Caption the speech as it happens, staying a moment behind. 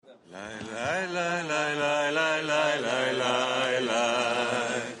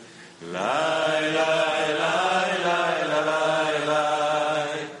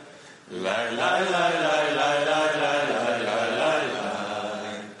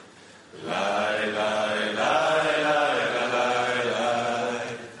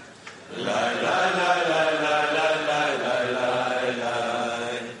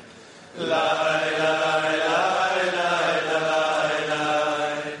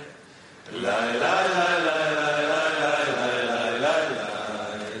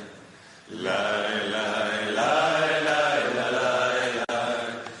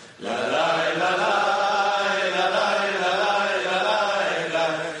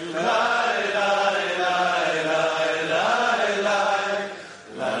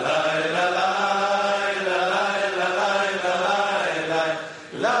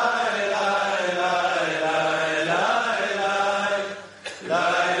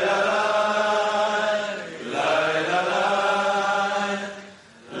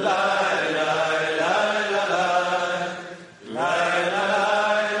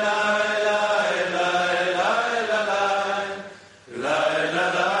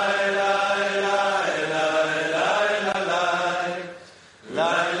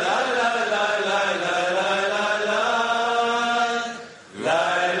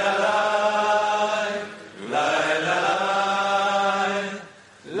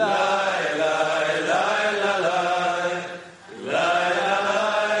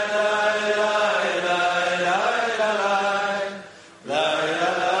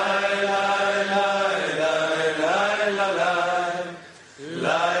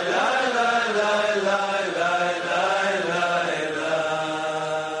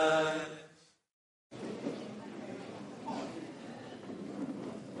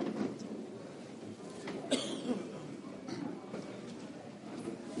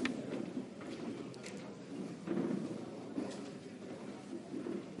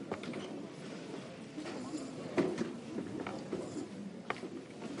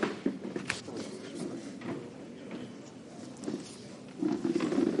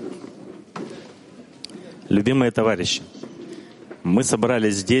Любимые товарищи, мы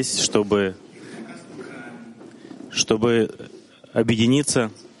собрались здесь, чтобы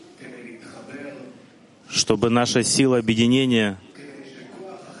объединиться, чтобы наша сила объединения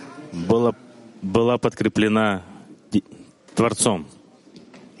была подкреплена Творцом.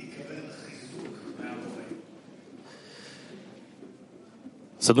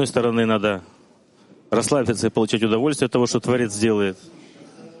 С одной стороны, надо расслабиться и получать удовольствие от того, что Творец делает.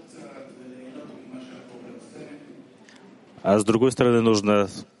 А с другой стороны, нужно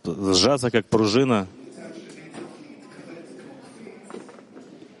сжаться, как пружина,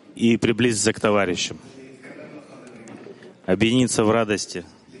 и приблизиться к товарищам, объединиться в радости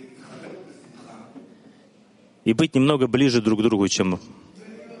и быть немного ближе друг к другу, чем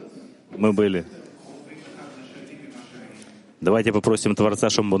мы были. Давайте попросим Творца,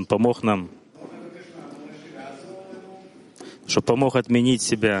 чтобы Он помог нам, чтобы помог отменить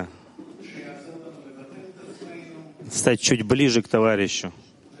себя, стать чуть ближе к товарищу,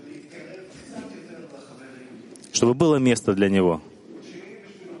 чтобы было место для него,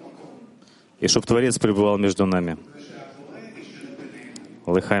 и чтобы Творец пребывал между нами.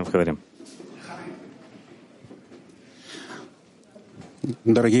 Лыхаем говорим.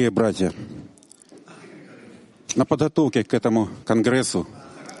 Дорогие братья, на подготовке к этому конгрессу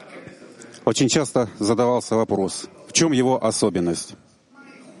очень часто задавался вопрос, в чем его особенность?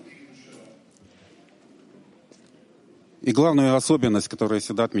 И главную особенность, которую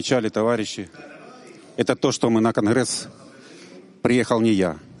всегда отмечали товарищи, это то, что мы на конгресс приехал не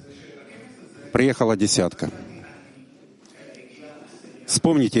я, приехала десятка.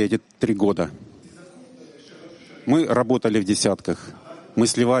 Вспомните эти 3 года. Мы работали в десятках, мы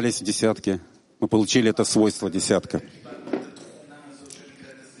сливались в десятки, мы получили это свойство десятка.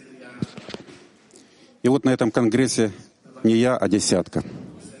 И вот на этом конгрессе не я, а десятка.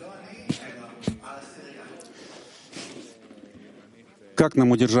 Как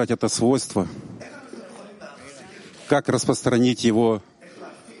нам удержать это свойство? Как распространить его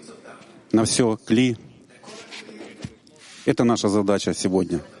на все кли? Это наша задача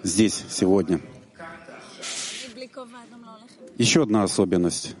сегодня, здесь, сегодня. Еще одна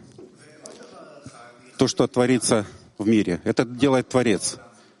особенность. То, что творится в мире, это делает Творец.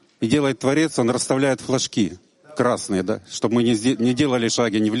 И делает Творец, Он расставляет флажки красные, да, чтобы мы не делали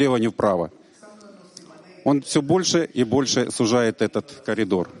шаги ни влево, ни вправо. Он все больше и больше сужает этот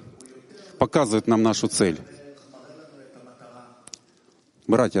коридор, показывает нам нашу цель.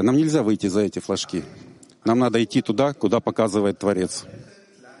 Братья, нам нельзя выйти за эти флажки. Нам надо идти туда, куда показывает Творец.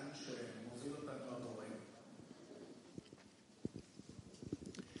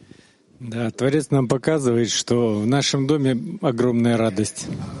 Да, Творец нам показывает, что в нашем доме огромная радость.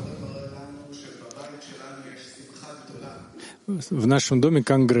 В нашем доме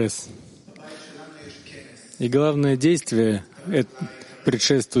конгресс. И главное действие,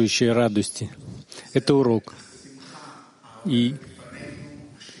 предшествующее радости, это урок. И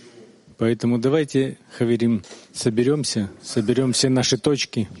поэтому давайте, хаверим, соберем все наши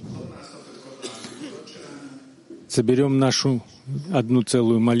точки, соберем нашу одну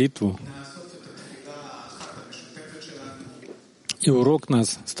целую молитву, и урок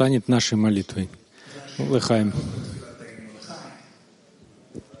нас станет нашей молитвой. Лыхаем.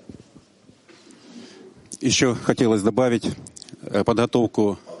 Еще хотелось добавить,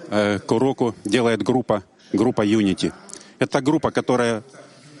 подготовку к уроку делает группа Unity. Это группа, которая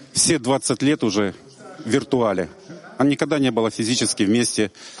все 20 лет уже в виртуале. Она никогда не была физически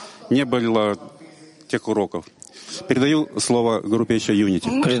вместе, не было тех уроков. Передаю слово группе еще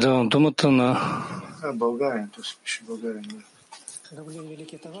Unity. Передавам думата на Болгария, то есть пиши Болгария.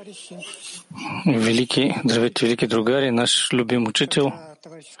 великие товарищи. Здравейте, велики другари, наш любим учител.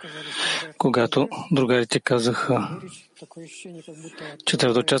 Когато другарите казаха, че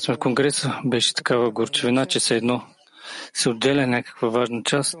трябва да участваме в конгреса, беше такава горчевина, че все едно се отделя някаква важна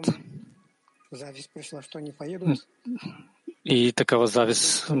част. И такава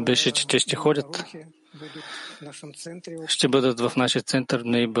завист беше, че те ще ходят, ще бъдат в нашия център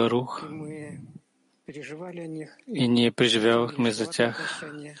Бней Барух. И ние преживявахме за тях.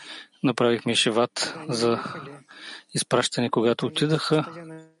 Направихме шиват за изпращане, когато отидаха.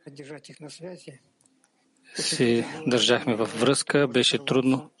 Се държахме във връзка, беше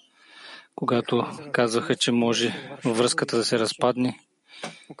трудно, когато казваха, че може връзката да се разпадне.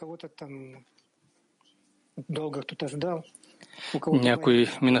 Някои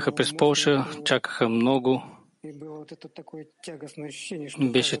минаха през Полша, чакаха много.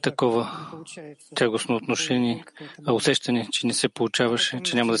 Беше такова тягостно отношение, усещане, че не се получаваше,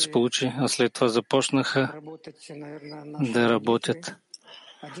 че няма да се получи, а след това започнаха да работят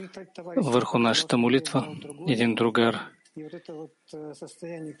върху нашата молитва, един другар.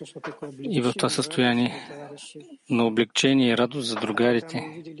 И в това състояние на облегчение и радост за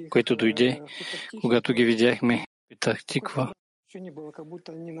другарите, което дойде, когато ги видяхме в Петах Тиква,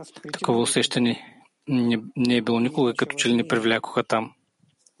 такова усещане не е било никога, като че ли ни привлякоха там.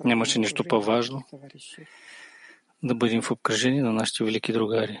 Нямаше нищо по-важно да бъдем в обкръжение на нашите велики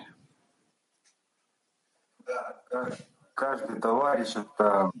другари.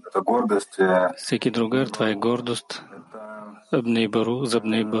 Всеки другар, това е гордост. Абней Барух,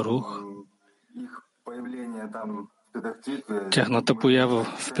 Забней Барух. Тяхната поява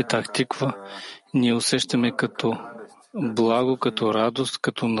в Петах Тиква ние усещаме като благо, като радост,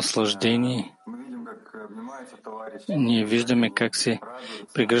 като наслаждение. Ние виждаме как се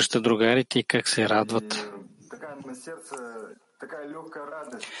прегръщат другарите и как се радват.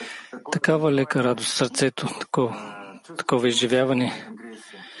 Такава лека радост в сърцето, такова изживяване.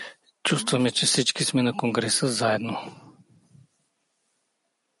 Чувстваме, че всички сме на конгреса заедно.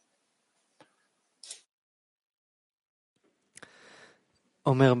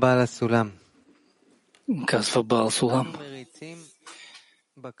 Омер Баал Сулам. Казва Баал Сулам.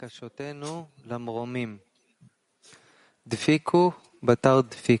 בקשותינו למרומים. דפיקו בתר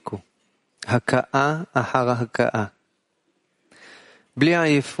דפיקו. הכאה אחר הכאה. בלי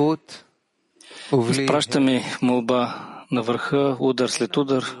עייפות ובלי... Изпращаме молба на върха, удар след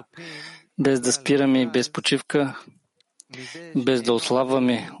удар, без да спираме, без почивка, без да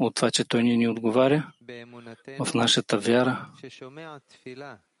ослабваме от това, че той ни отговаря в нашата вяра,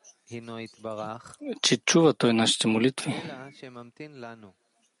 че чува той нашите молитви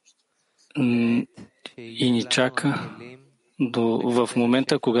и ни чака в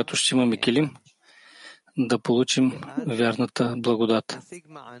момента, когато ще имаме килим, да получим вярната благодат.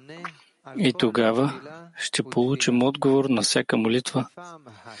 И тогава ще получим отговор на всяка молитва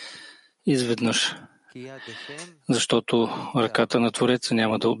изведнъж, защото ръката на Твореца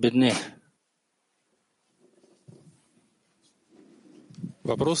няма да обедне.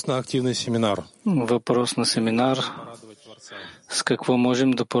 Въпрос на активный семинар. Въпрос на семинар. С какво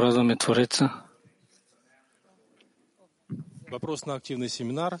можем да порадваме Твореца? Въпрос на активный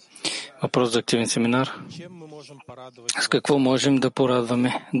семинар. Въпрос за активен семинар. С какво можем да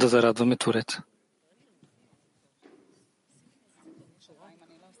порадваме, да зарадваме Твореца?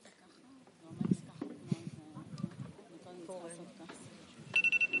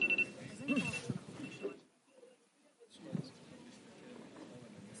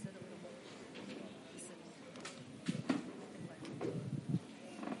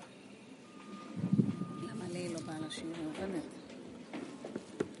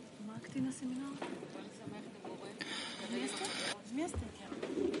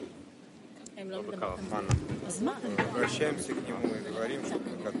 Обращаемся к нему и говорим, что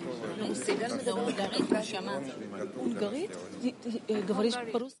мы готовы. Унгарит? Говоришь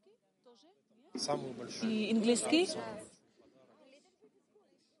по-русски? Самую большую. И английский?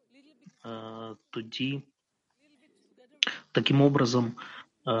 Тоді, таким образом,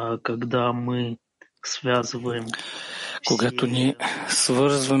 когда мы связываем, когато ни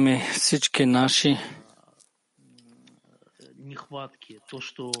свързваме всички наши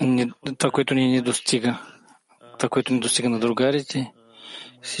това, което ни не достига, това, което ни достига на другарите,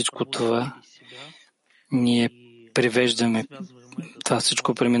 всичко това ние привеждаме, това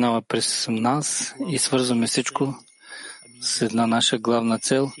всичко преминава през нас и свързваме всичко с една наша главна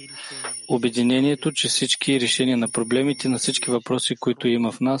цел – обединението, че всички решения на проблемите, на всички въпроси, които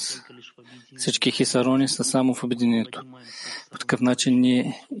има в нас, всички хисарони са само в обединението. По такъв начин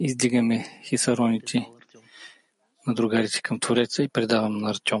ние издигаме хисароните на другарите към Твореца и предавам на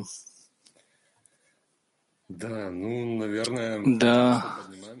Артем. Да,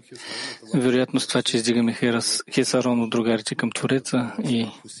 вероятно с това, че издигаме хисарон от другарите към Твореца и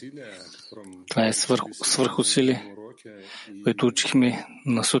това е свърхусилие, което учихме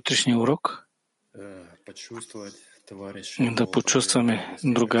на сутрешния урок, да почувстваме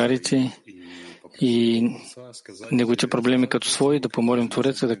другарите и неговите проблеми като свои, да помолим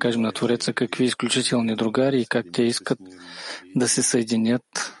Твореца, да кажем на Твореца какви изключителни другари и как те искат да се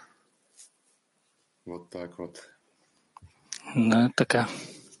съединят. Така.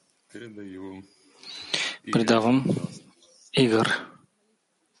 Предавам Игор.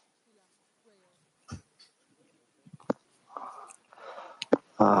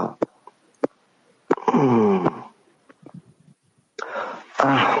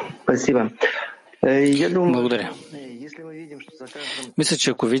 Спасибо. Благодаря. Мисля,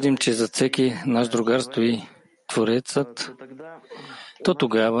 че ако видим, че за всеки наш другар стои Творецът, то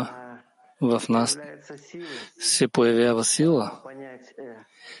тогава в нас се появява сила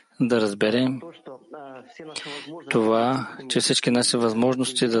да разберем това, че всички наши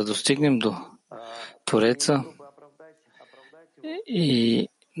възможности да достигнем до Твореца и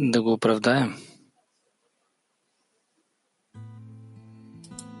да го оправдаем.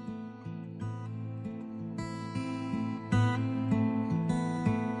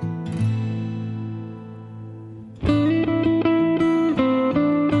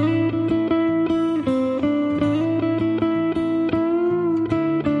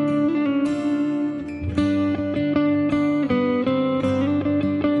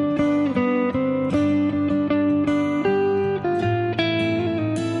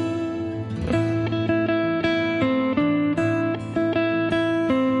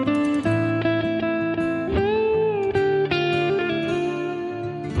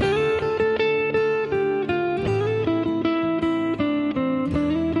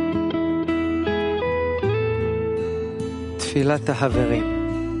 תפילת החברים.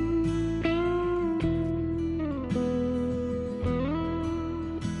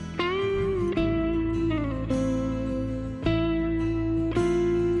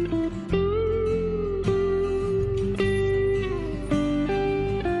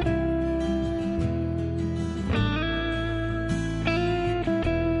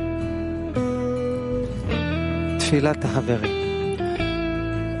 תפילת החברים.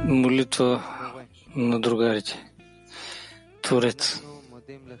 Молитва на другарите. Творец,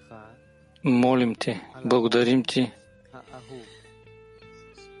 молим Те, благодарим Ти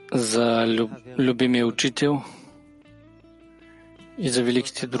за любимия учител и за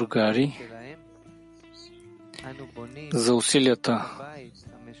великите другари, за усилията,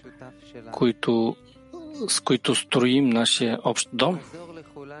 с които строим нашия общ дом.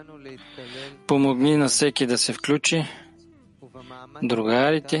 Помогни на всеки да се включи,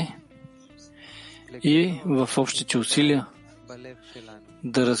 другарите, и в общите усилия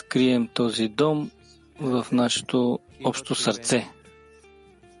да разкрием този дом в нашето общо сърце.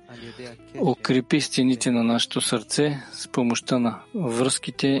 Укрепи стените на нашето сърце с помощта на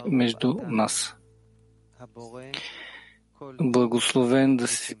връзките между нас. Благословен да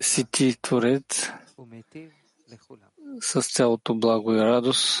си Ти, Творец, с цялото благо и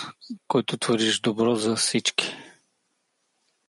радост, който твориш добро за всички.